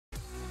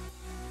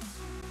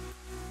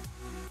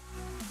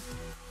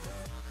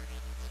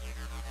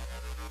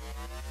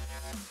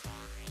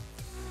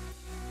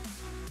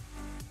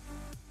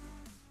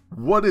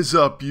What is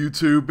up,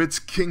 YouTube? It's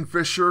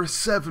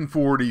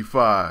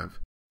Kingfisher745,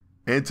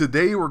 and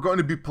today we're going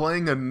to be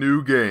playing a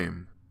new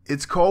game.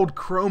 It's called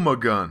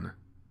Chromagun,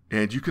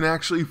 and you can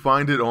actually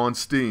find it on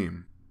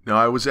Steam. Now,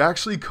 I was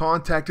actually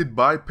contacted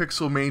by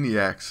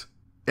Pixelmaniacs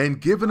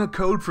and given a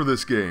code for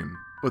this game,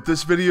 but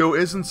this video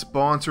isn't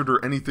sponsored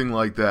or anything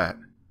like that.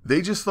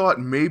 They just thought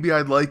maybe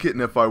I'd like it,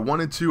 and if I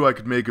wanted to, I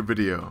could make a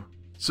video.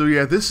 So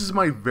yeah, this is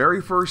my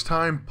very first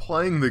time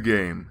playing the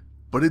game,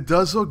 but it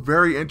does look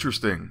very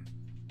interesting.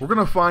 We're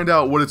gonna find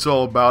out what it's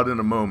all about in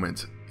a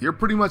moment. You're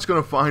pretty much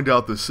gonna find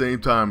out the same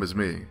time as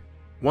me.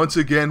 Once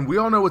again, we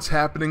all know what's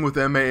happening with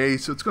MAA,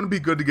 so it's gonna be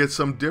good to get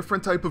some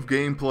different type of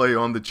gameplay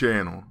on the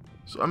channel.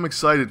 So I'm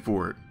excited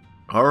for it.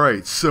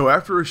 Alright, so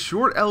after a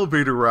short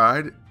elevator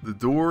ride, the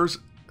doors,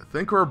 I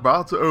think, are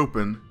about to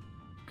open.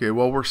 Okay,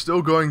 well, we're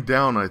still going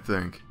down, I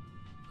think.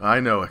 I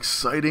know,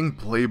 exciting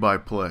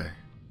play-by-play.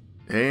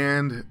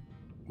 And,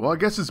 well, I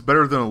guess it's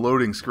better than a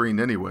loading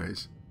screen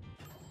anyways.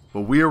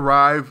 But we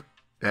arrive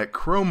at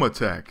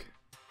Chromatech.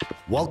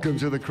 Welcome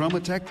to the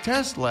Chromatech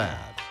Test Lab.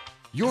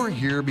 You're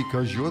here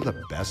because you're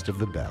the best of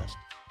the best.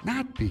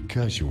 Not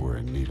because you were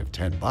in need of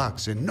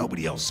 $10 and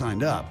nobody else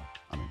signed up.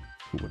 I mean,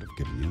 who would have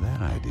given you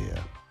that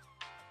idea?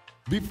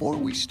 Before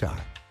we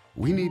start,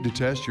 we need to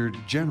test your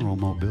general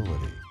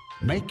mobility.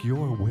 Make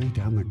your way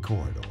down the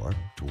corridor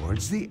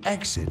towards the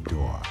exit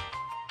door.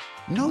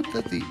 Note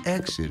that the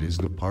exit is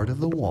the part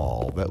of the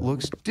wall that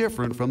looks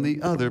different from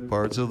the other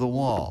parts of the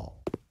wall.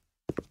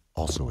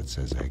 Also, it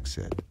says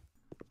exit.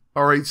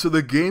 Alright, so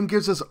the game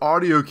gives us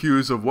audio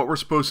cues of what we're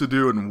supposed to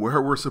do and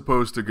where we're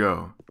supposed to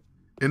go.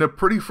 In a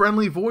pretty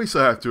friendly voice,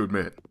 I have to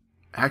admit.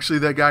 Actually,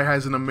 that guy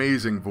has an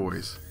amazing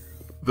voice.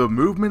 The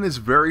movement is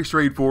very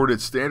straightforward,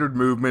 it's standard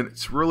movement,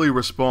 it's really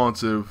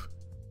responsive.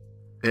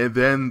 And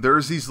then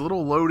there's these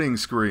little loading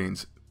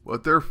screens,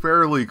 but they're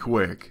fairly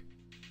quick.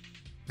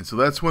 And so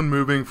that's when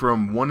moving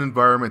from one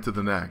environment to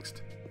the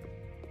next.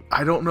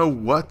 I don't know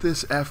what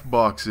this F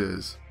box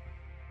is.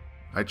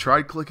 I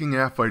tried clicking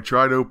F, I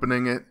tried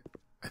opening it.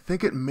 I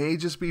think it may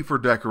just be for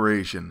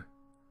decoration.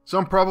 So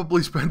I'm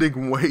probably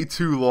spending way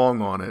too long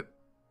on it.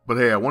 But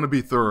hey, I want to be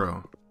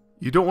thorough.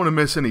 You don't want to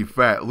miss any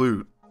fat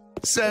loot.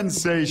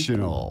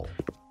 Sensational!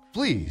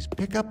 Please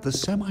pick up the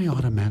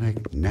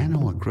semi-automatic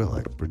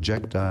nano-acrylic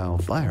projectile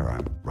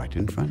firearm right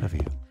in front of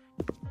you.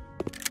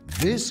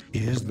 This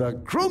is the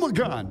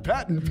Chromagun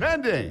patent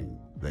pending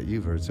that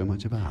you've heard so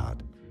much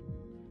about.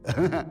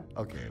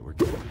 Okay, we're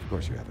kidding. Of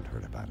course you haven't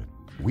heard about it.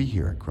 We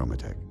here at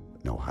Chromatech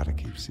know how to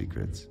keep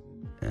secrets,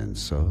 and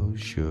so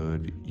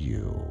should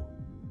you.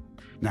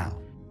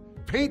 Now,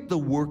 paint the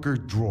worker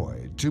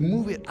droid to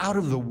move it out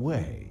of the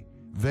way,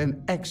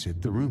 then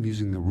exit the room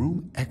using the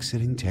room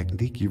exiting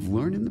technique you've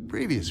learned in the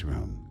previous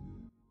room.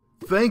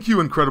 Thank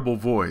you, incredible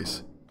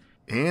voice.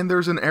 And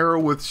there's an arrow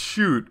with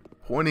shoot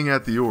pointing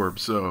at the orb,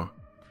 so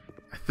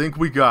I think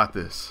we got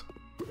this.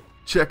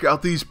 Check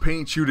out these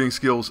paint shooting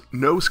skills,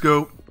 no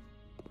scope.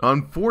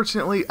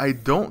 Unfortunately, I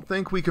don't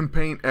think we can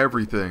paint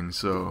everything,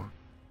 so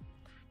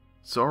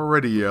it's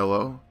already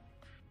yellow.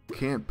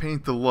 Can't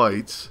paint the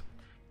lights,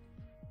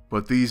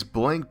 but these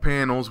blank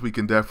panels we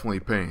can definitely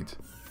paint.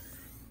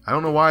 I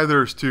don't know why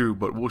there's two,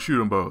 but we'll shoot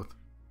them both.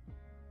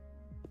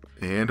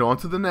 And on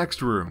to the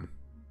next room.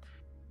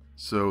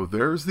 So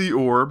there's the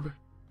orb.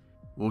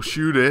 We'll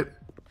shoot it.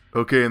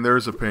 Okay, and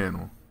there's a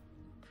panel.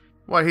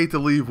 Well, I hate to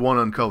leave one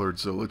uncolored,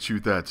 so let's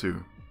shoot that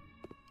too.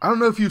 I don't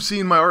know if you've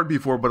seen my art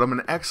before, but I'm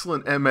an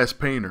excellent MS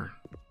painter.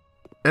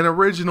 An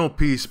original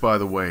piece, by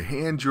the way,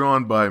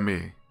 hand-drawn by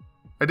me.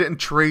 I didn't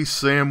trace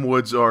Sam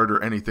Wood's art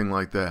or anything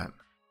like that.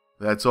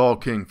 That's all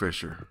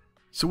Kingfisher.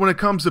 So when it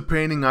comes to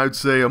painting, I'd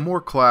say a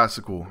more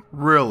classical,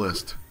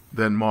 realist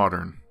than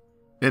modern.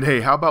 And hey,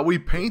 how about we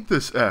paint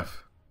this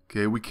F?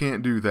 Okay, we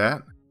can't do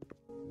that.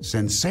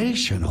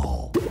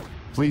 Sensational!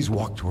 Please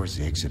walk towards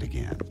the exit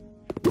again.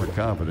 We're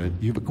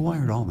confident you've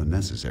acquired all the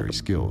necessary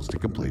skills to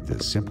complete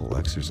this simple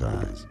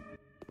exercise.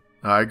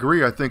 I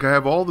agree, I think I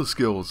have all the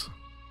skills.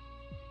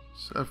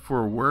 Except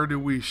for where do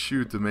we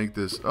shoot to make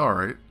this?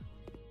 Alright.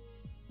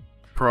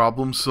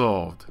 Problem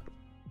solved.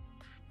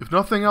 If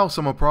nothing else,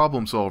 I'm a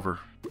problem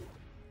solver.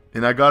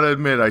 And I gotta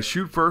admit, I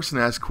shoot first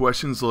and ask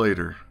questions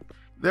later.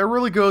 That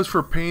really goes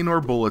for paint or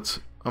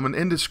bullets. I'm an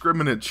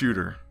indiscriminate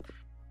shooter.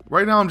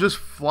 Right now I'm just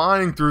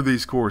flying through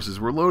these courses.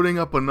 We're loading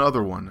up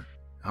another one.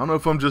 I don't know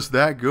if I'm just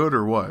that good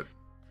or what.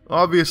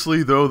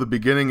 Obviously though, the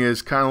beginning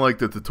is kinda like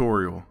the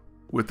tutorial,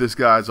 with this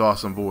guy's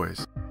awesome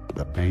voice.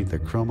 The paint the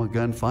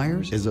Chromagun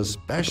fires is a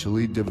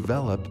specially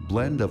developed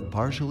blend of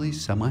partially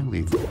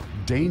semi-lethal,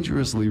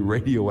 dangerously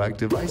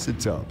radioactive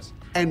isotopes,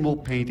 and will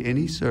paint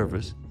any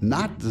surface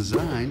not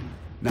designed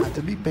not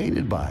to be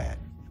painted by it.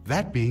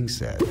 That being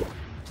said,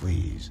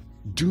 please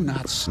do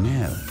not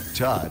sniff,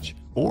 touch,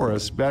 or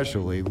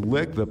especially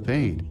lick the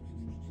paint.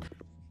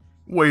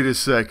 Wait a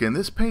second,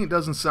 this paint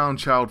doesn't sound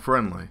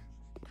child-friendly.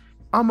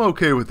 I'm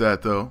okay with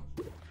that though.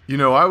 You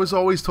know, I was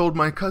always told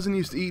my cousin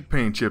used to eat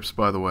paint chips,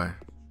 by the way.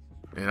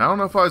 And I don't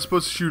know if I was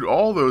supposed to shoot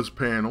all those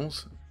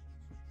panels.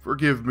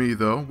 Forgive me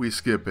though, we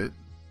skip it.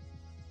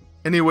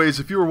 Anyways,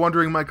 if you were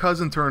wondering, my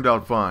cousin turned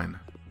out fine,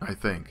 I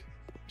think.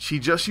 She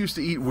just used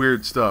to eat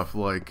weird stuff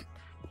like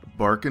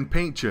bark and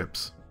paint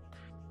chips.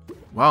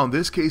 Wow, in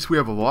this case we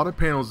have a lot of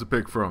panels to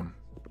pick from.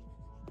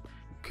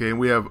 Okay, and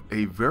we have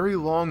a very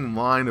long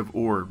line of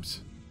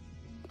orbs.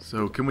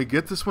 So can we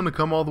get this one to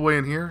come all the way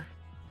in here?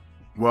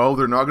 Well,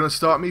 they're not going to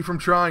stop me from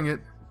trying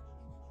it.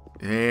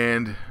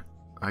 And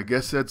I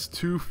guess that's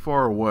too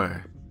far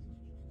away.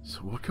 So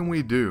what can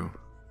we do?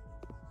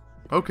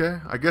 Okay,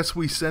 I guess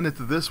we send it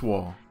to this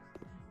wall.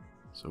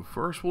 So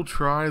first we'll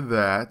try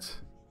that.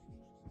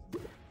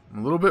 I'm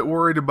a little bit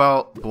worried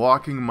about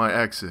blocking my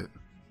exit.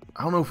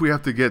 I don't know if we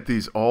have to get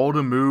these all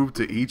to move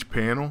to each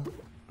panel,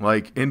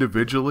 like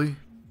individually.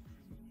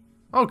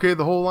 Okay,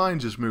 the whole line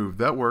just moved.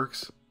 That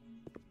works.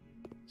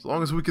 As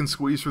long as we can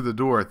squeeze through the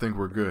door, I think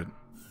we're good.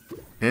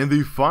 And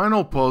the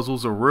final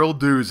puzzle's a real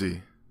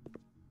doozy.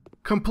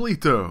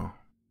 Completo.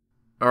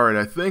 Alright,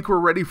 I think we're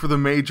ready for the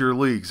major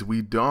leagues.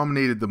 We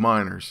dominated the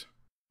minors.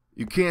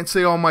 You can't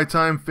say all my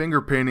time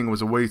finger painting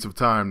was a waste of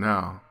time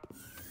now.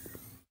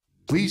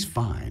 Please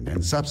find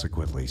and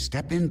subsequently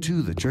step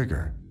into the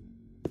trigger.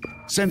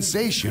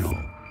 Sensational!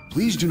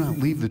 Please do not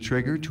leave the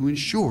trigger to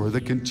ensure the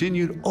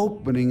continued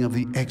opening of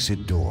the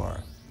exit door.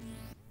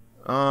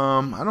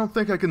 I don't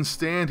think I can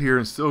stand here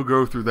and still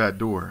go through that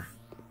door.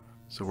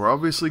 So we're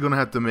obviously going to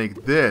have to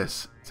make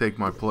this take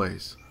my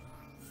place.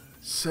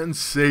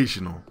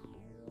 Sensational.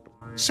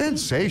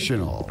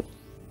 Sensational!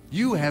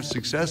 You have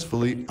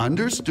successfully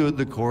understood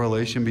the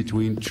correlation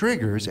between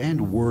triggers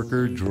and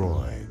worker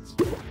droids.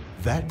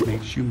 That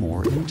makes you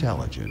more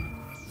intelligent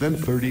than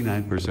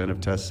 39%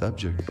 of test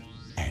subjects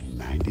and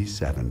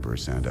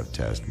 97% of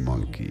test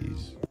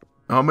monkeys.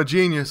 I'm a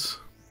genius.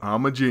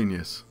 I'm a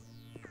genius.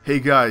 Hey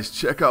guys,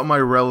 check out my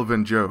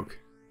relevant joke.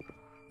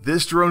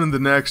 This drone in the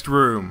next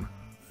room.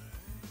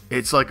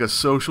 It's like a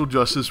social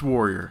justice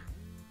warrior.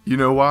 You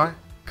know why?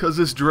 'Cause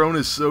this drone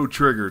is so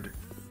triggered.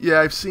 Yeah,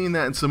 I've seen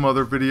that in some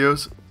other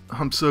videos.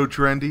 I'm so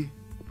trendy.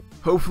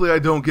 Hopefully I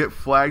don't get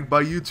flagged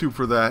by YouTube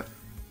for that.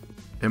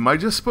 Am I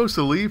just supposed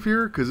to leave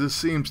here? 'Cause this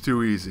seems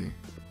too easy.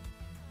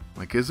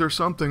 Like, is there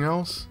something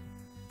else?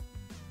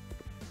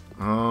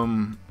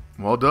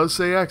 Well, it does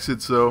say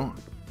exit, so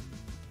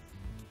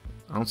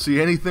I don't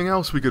see anything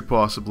else we could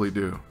possibly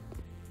do.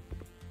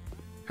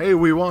 Hey,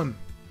 we won.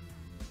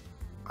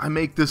 I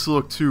make this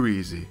look too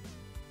easy.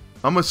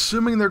 I'm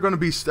assuming they're going to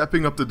be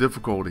stepping up the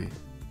difficulty,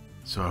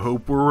 so I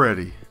hope we're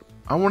ready.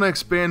 I want to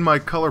expand my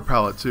color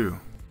palette too.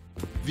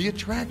 The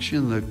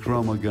attraction that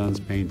Chromagun's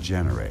paint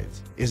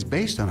generates is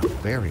based on a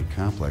very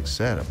complex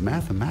set of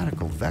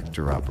mathematical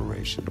vector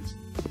operations.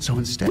 So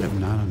instead of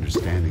not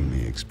understanding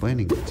me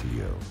explaining it to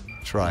you,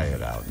 try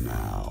it out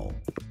now.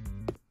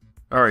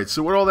 Alright,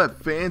 so what all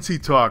that fancy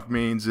talk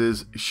means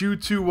is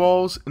shoot two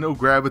walls and it'll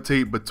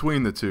gravitate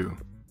between the two.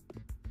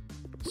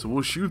 So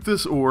we'll shoot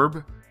this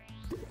orb,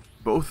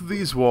 both of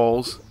these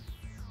walls,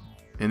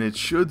 and it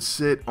should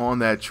sit on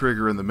that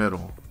trigger in the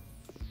middle.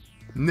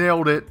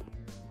 Nailed it.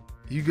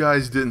 You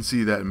guys didn't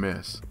see that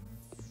miss.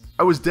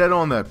 I was dead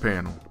on that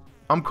panel.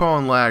 I'm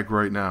calling lag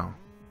right now.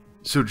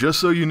 So just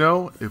so you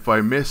know, if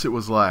I miss, it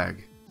was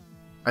lag.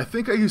 I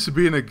think I used to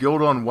be in a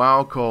guild on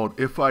WoW called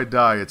If I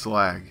Die It's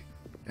Lag.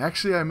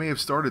 Actually, I may have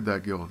started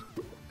that guild,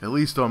 at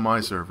least on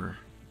my server.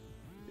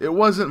 It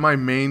wasn't my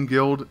main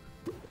guild.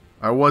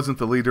 I wasn't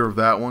the leader of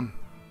that one.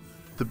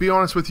 To be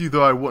honest with you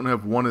though, I wouldn't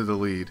have wanted to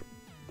lead.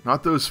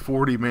 Not those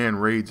 40-man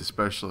raids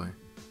especially.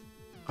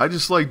 I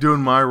just like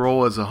doing my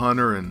role as a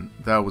hunter and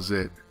that was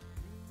it.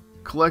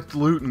 Collect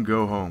loot and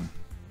go home.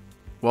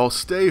 Well,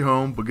 stay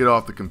home but get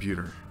off the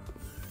computer.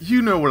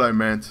 You know what I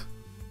meant.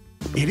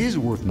 It is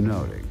worth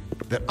noting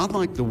that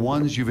unlike the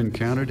ones you've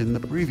encountered in the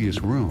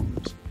previous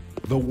rooms,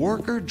 the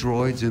worker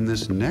droids in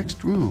this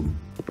next room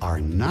are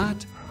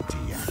not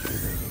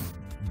deactivating,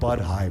 but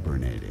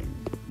hibernating.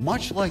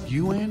 Much like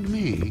you and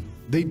me,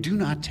 they do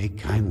not take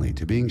kindly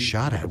to being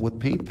shot at with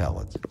paint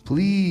pellets.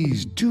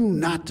 Please do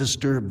not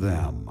disturb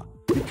them,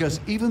 because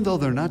even though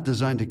they're not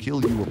designed to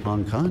kill you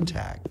upon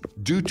contact,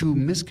 due to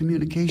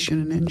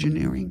miscommunication in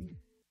engineering,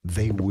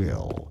 they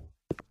will.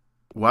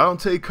 Well, I don't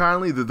take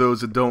kindly to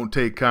those that don't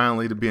take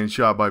kindly to being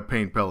shot by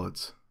paint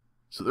pellets.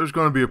 So there's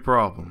going to be a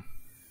problem.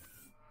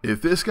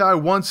 If this guy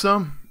wants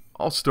some,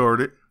 I'll start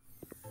it.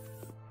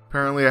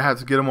 Apparently I have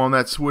to get him on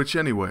that switch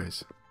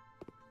anyways.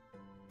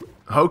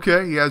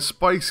 Okay, he has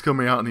spikes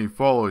coming out and he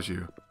follows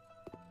you.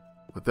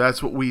 But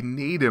that's what we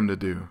need him to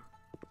do.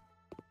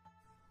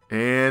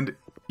 And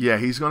yeah,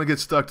 he's going to get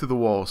stuck to the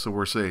wall, so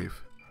we're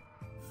safe.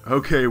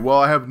 Okay, well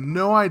I have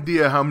no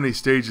idea how many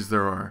stages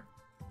there are.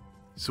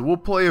 So we'll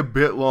play a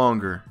bit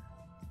longer.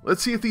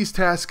 Let's see if these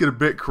tasks get a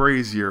bit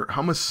crazier.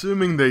 I'm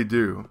assuming they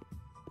do.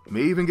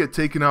 May even get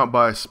taken out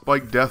by a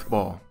spiked death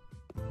ball.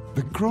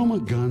 The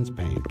Chromagun's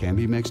paint can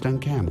be mixed on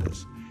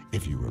canvas.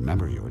 If you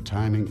remember your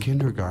time in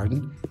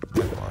kindergarten,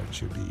 that part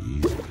should be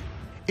easy.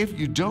 If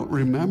you don't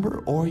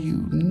remember or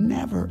you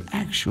never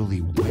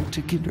actually went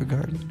to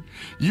kindergarten,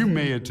 you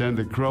may attend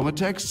the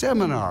Chromatech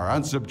seminar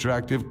on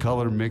subtractive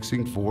color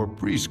mixing for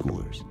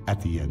preschoolers at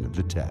the end of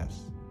the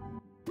test.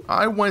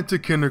 I went to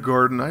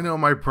kindergarten. I know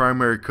my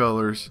primary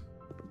colors.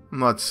 I'm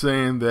not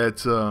saying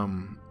that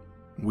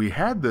we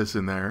had this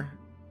in there.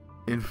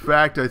 In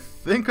fact, I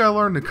think I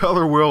learned the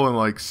color wheel in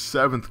like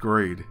 7th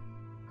grade.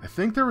 I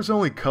think there was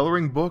only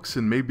coloring books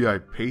and maybe I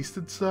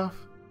pasted stuff.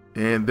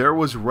 And there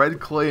was red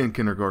clay in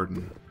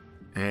kindergarten.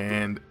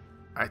 And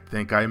I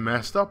think I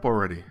messed up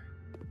already.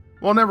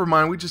 Well, never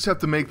mind. We just have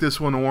to make this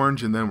one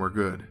orange and then we're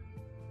good.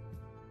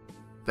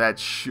 That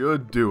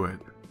should do it.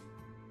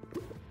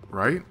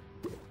 Right?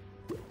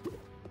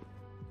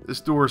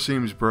 This door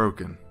seems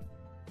broken.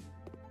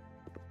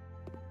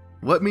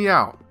 Let me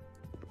out.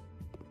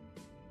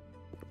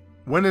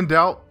 When in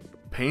doubt,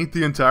 paint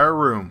the entire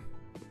room.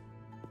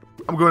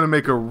 I'm going to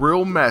make a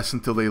real mess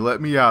until they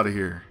let me out of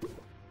here.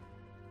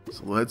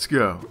 So let's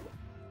go.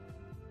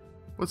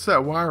 What's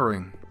that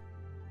wiring?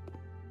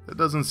 That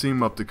doesn't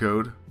seem up to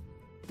code.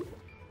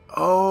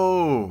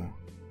 Oh!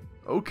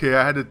 Okay,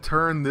 I had to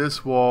turn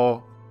this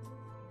wall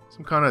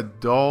some kind of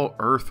dull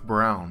earth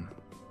brown.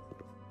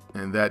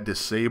 And that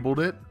disabled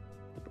it,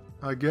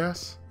 I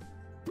guess.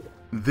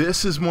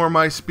 This is more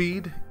my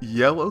speed,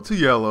 yellow to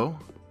yellow.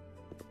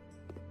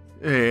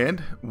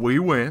 And we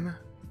win.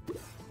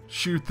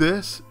 Shoot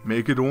this,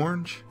 make it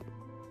orange,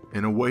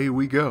 and away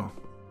we go.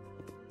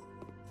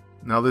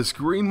 Now this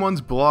green one's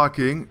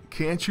blocking,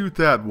 can't shoot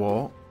that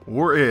wall,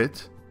 or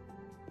it.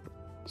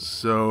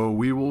 So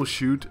we will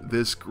shoot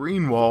this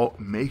green wall,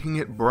 making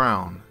it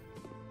brown.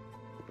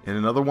 And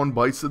another one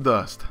bites the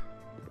dust.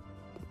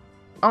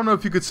 I don't know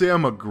if you could say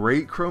I'm a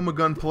great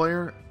Chromagun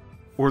player,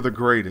 or the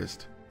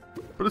greatest.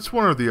 But it's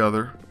one or the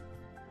other.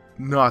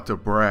 Not to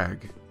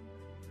brag.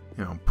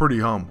 You know, I'm pretty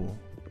humble.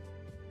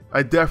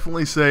 I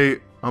definitely say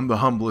I'm the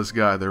humblest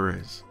guy there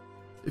is.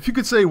 If you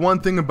could say one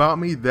thing about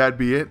me, that'd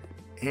be it.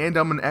 And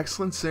I'm an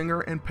excellent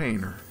singer and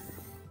painter.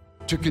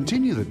 To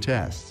continue the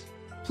tests,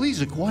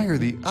 please acquire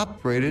the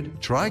upgraded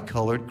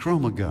tri-colored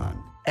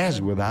Chromagun,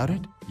 as without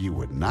it, you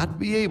would not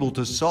be able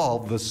to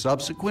solve the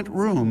subsequent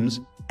rooms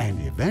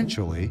and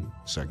eventually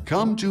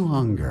succumb to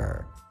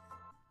hunger.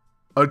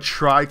 A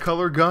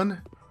tricolor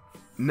gun?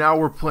 Now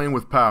we're playing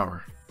with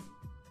power.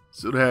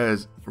 So it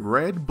has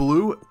red,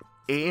 blue,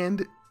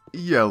 and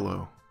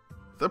yellow.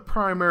 The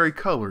primary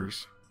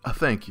colors.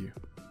 Thank you.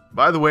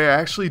 By the way, I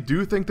actually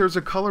do think there's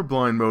a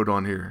colorblind mode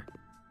on here.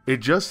 It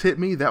just hit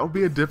me that would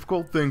be a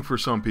difficult thing for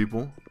some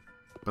people.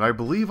 But I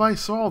believe I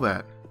saw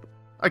that.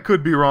 I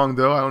could be wrong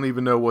though, I don't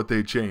even know what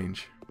they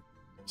change.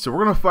 So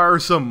we're going to fire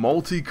some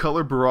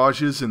multi-color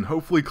barrages and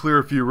hopefully clear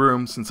a few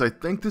rooms since I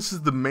think this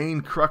is the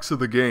main crux of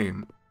the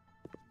game.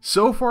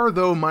 So far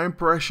though, my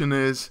impression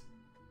is,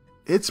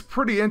 it's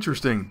pretty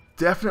interesting.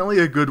 Definitely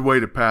a good way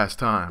to pass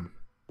time.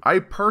 I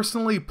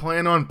personally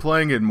plan on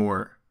playing it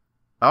more.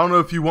 I don't know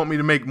if you want me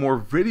to make more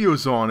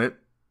videos on it.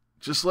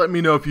 Just let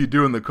me know if you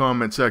do in the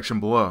comment section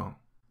below.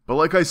 But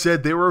like I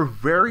said, they were a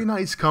very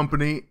nice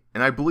company,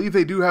 and I believe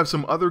they do have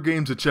some other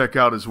games to check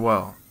out as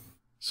well.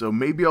 So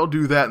maybe I'll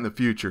do that in the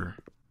future.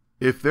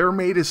 If they're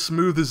made as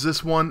smooth as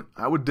this one,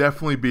 I would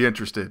definitely be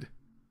interested.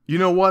 You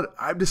know what?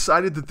 I've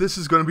decided that this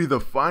is going to be the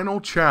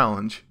final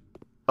challenge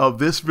of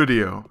this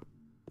video.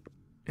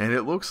 And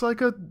it looks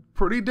like a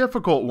pretty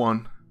difficult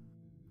one.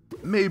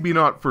 Maybe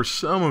not for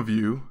some of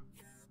you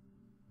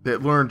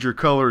that learned your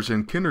colors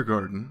in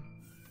kindergarten.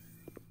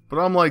 But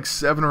I'm like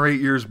 7 or 8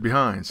 years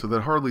behind, so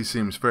that hardly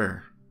seems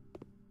fair.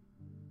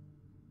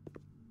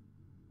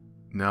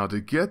 Now to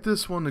get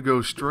this one to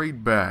go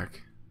straight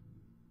back,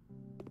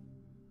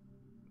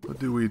 what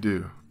do we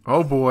do?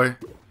 Oh boy.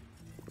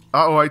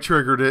 Uh-oh, I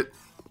triggered it.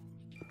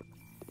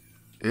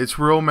 It's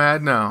real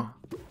mad now.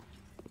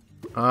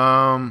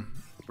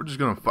 We're just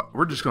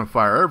gonna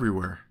fire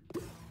everywhere.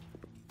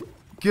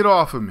 Get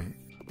off of me.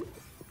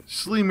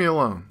 Just leave me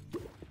alone.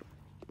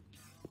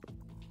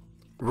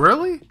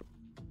 Really?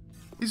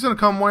 He's gonna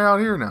come way out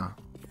here now.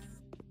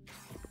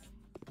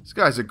 This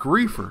guy's a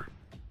griefer.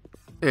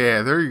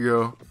 Yeah, there you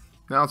go.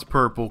 Now it's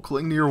purple.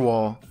 Cling to your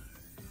wall.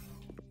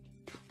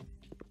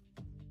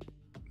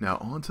 Now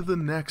on to the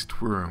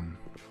next room.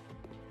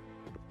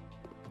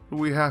 What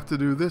do we have to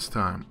do this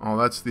time? Oh,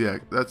 that's the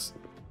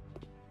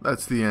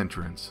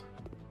entrance.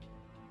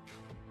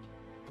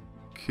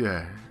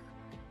 Okay.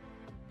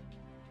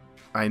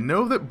 I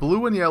know that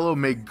blue and yellow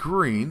make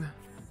green.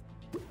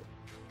 I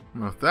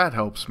don't know if that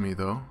helps me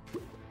though.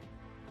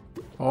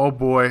 Oh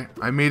boy,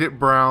 I made it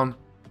brown.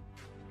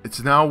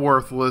 It's now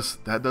worthless.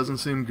 That doesn't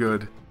seem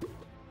good.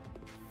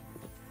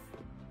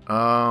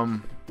 Okay,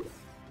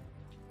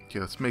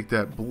 let's make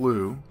that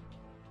blue.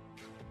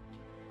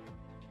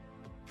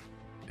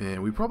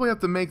 And we probably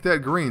have to make that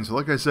green. So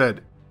like I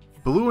said,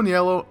 blue and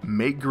yellow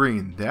make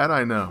green. That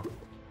I know.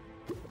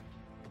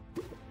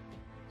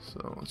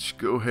 So let's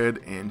go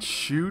ahead and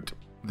shoot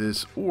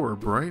this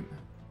orb, right?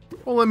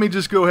 Well, let me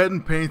just go ahead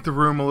and paint the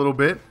room a little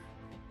bit.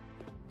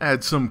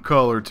 Add some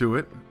color to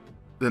it.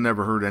 That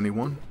never hurt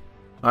anyone.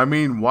 I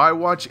mean, why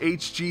watch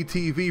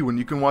HGTV when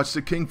you can watch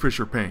the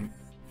Kingfisher paint?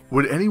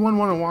 Would anyone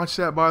want to watch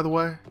that, by the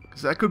way?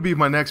 Because that could be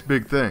my next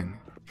big thing.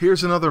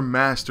 Here's another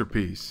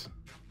masterpiece.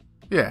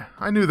 Yeah,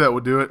 I knew that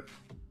would do it.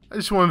 I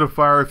just wanted to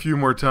fire a few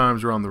more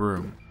times around the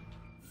room.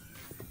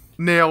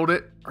 Nailed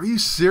it. Are you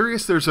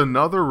serious? There's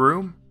another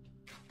room?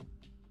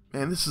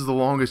 Man, this is the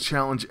longest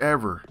challenge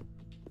ever.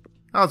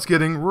 Now it's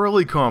getting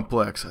really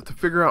complex. I have to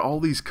figure out all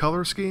these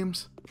color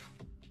schemes.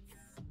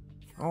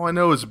 All I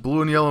know is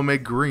blue and yellow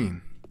make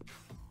green.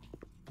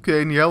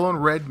 Okay, and yellow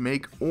and red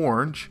make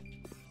orange.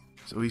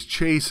 So he's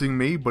chasing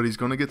me, but he's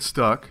gonna get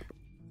stuck.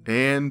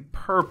 And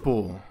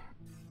purple.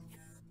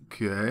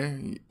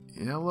 Okay,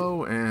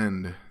 yellow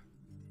and...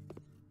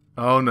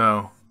 oh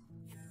no.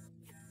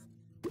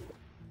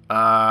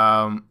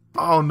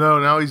 Oh no,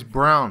 now he's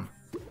brown.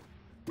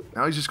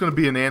 Now he's just gonna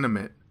be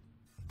inanimate.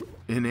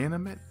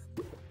 Inanimate?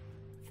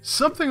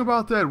 Something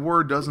about that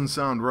word doesn't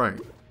sound right.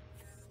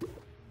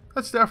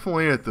 That's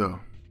definitely it though.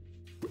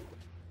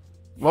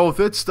 Well, with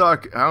it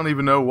stuck, I don't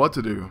even know what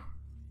to do.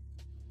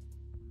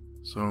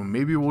 So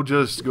maybe we'll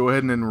just go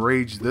ahead and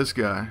enrage this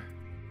guy.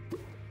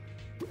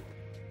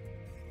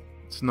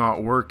 It's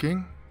not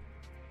working.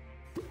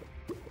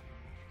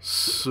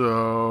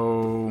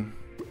 So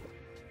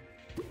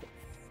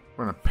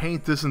we're gonna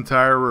paint this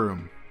entire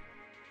room.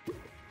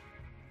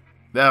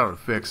 That'll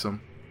fix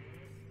him.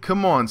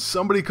 Come on,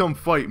 somebody come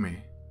fight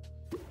me.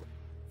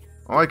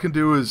 All I can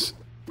do is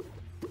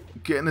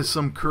get into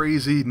some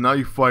crazy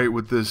knife fight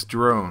with this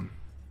drone.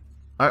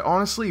 I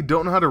honestly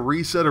don't know how to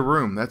reset a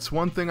room. That's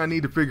one thing I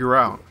need to figure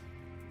out.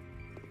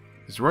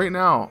 Because right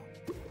now,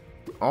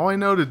 all I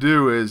know to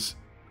do is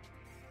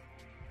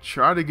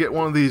try to get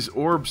one of these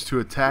orbs to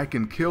attack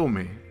and kill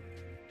me.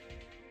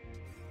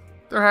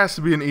 There has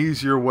to be an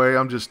easier way.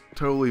 I'm just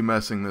totally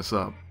messing this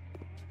up.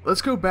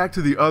 Let's go back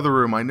to the other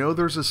room. I know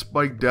there's a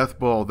spiked death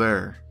ball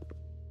there.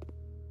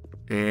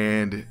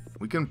 And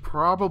we can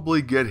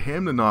probably get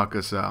him to knock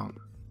us out.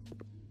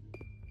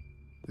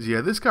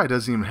 Yeah, this guy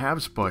doesn't even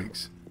have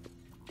spikes.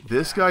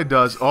 This guy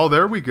does. Oh,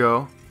 there we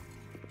go.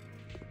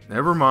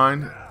 Never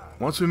mind.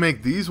 Once we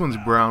make these ones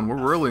brown,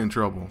 we're really in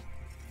trouble.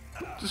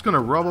 Just gonna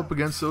rub up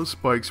against those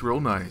spikes real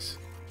nice.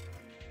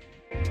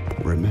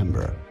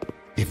 Remember,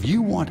 if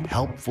you want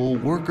helpful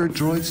worker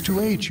droids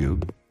to aid you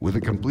with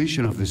the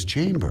completion of this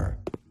chamber,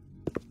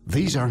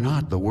 these are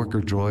not the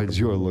worker droids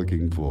you're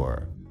looking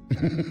for.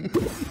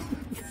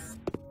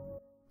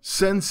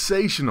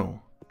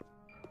 Sensational.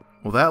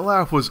 Well, that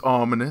laugh was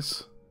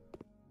ominous.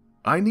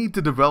 I need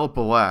to develop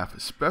a laugh,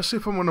 especially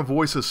if I'm going to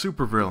voice a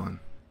supervillain.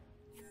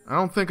 I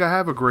don't think I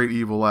have a great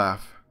evil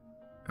laugh.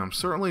 And I'm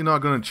certainly not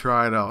going to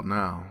try it out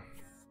now.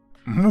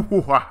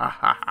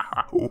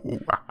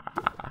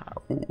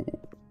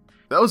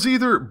 That was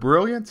either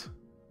brilliant,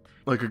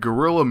 like a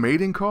gorilla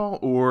mating call,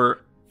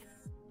 or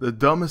the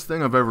dumbest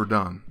thing I've ever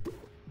done.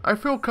 I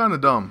feel kind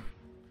of dumb,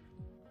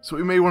 so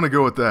we may want to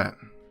go with that.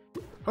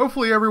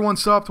 Hopefully everyone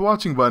stopped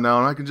watching by now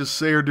and I can just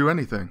say or do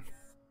anything.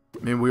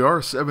 I mean, we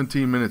are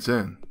 17 minutes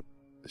in.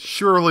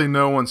 Surely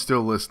no one's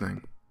still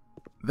listening.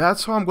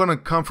 That's how I'm going to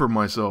comfort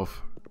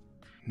myself.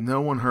 No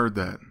one heard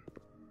that.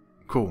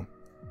 Cool.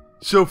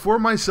 So for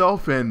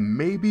myself and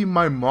maybe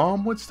my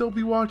mom would still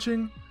be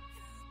watching.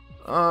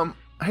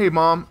 Hey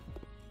mom.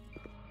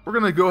 We're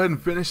going to go ahead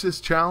and finish this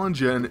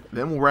challenge and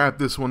then we'll wrap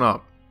this one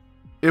up.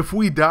 If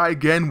we die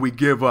again, we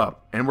give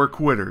up and we're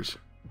quitters.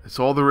 That's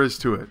all there is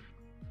to it.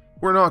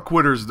 We're not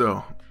quitters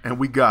though, and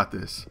we got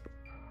this.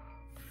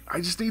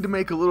 I just need to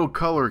make a little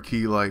color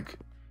key like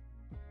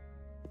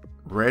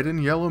red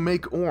and yellow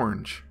make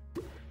orange.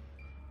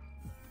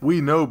 We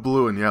know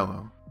blue and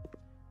yellow.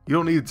 You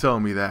don't need to tell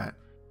me that.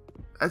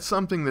 That's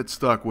something that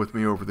stuck with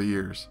me over the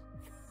years.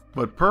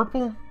 But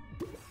purple?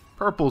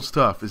 Purple's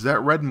tough. Is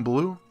that red and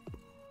blue?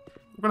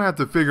 We're gonna have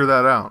to figure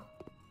that out.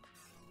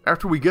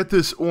 After we get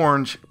this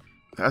orange,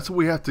 that's what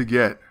we have to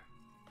get.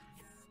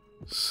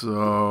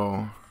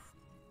 So...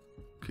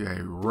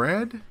 okay,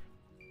 red.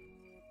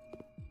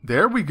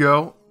 There we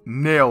go.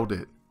 Nailed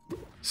it.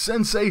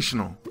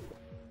 Sensational.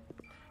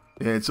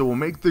 And so we'll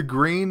make the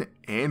green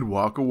and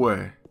walk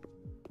away.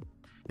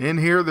 In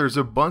here, there's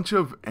a bunch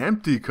of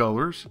empty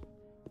colors.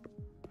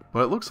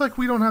 But it looks like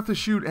we don't have to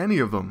shoot any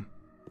of them.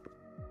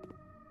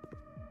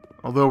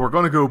 Although we're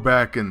going to go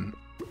back and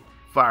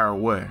fire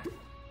away.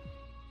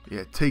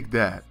 Yeah, take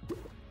that.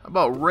 How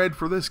about red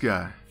for this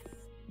guy?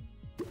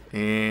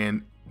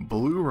 And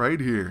blue right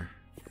here.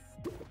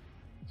 So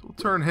we'll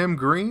turn him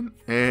green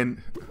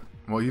and,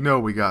 well, you know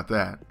we got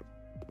that.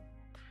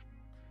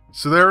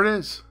 So there it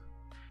is.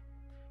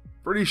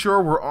 Pretty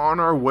sure we're on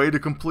our way to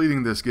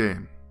completing this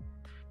game.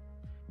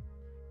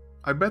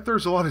 I bet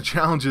there's a lot of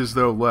challenges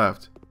though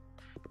left.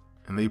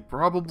 And they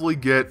probably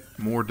get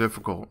more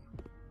difficult.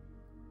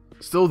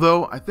 Still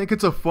though, I think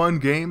it's a fun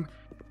game.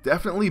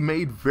 Definitely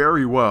made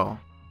very well.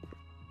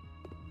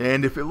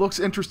 And if it looks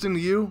interesting to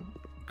you,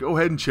 go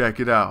ahead and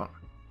check it out.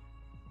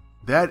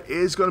 That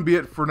is going to be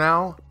it for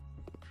now.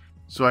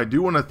 So I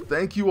do want to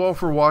thank you all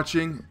for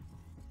watching.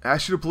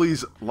 Ask you to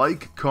please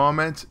like,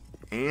 comment,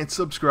 and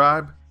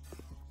subscribe.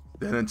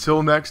 Then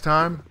until next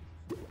time,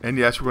 and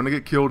yes, we're going to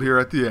get killed here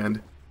at the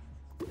end.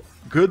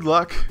 Good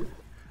luck,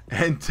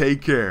 and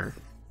take care.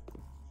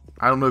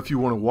 I don't know if you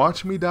want to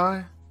watch me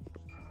die.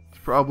 It's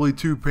probably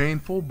too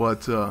painful,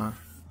 but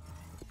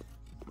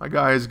my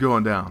guy is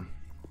going down.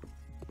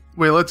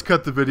 Wait, let's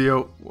cut the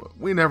video.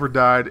 we never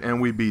died and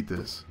we beat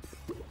this.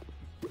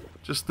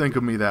 Just think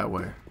of me that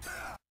way.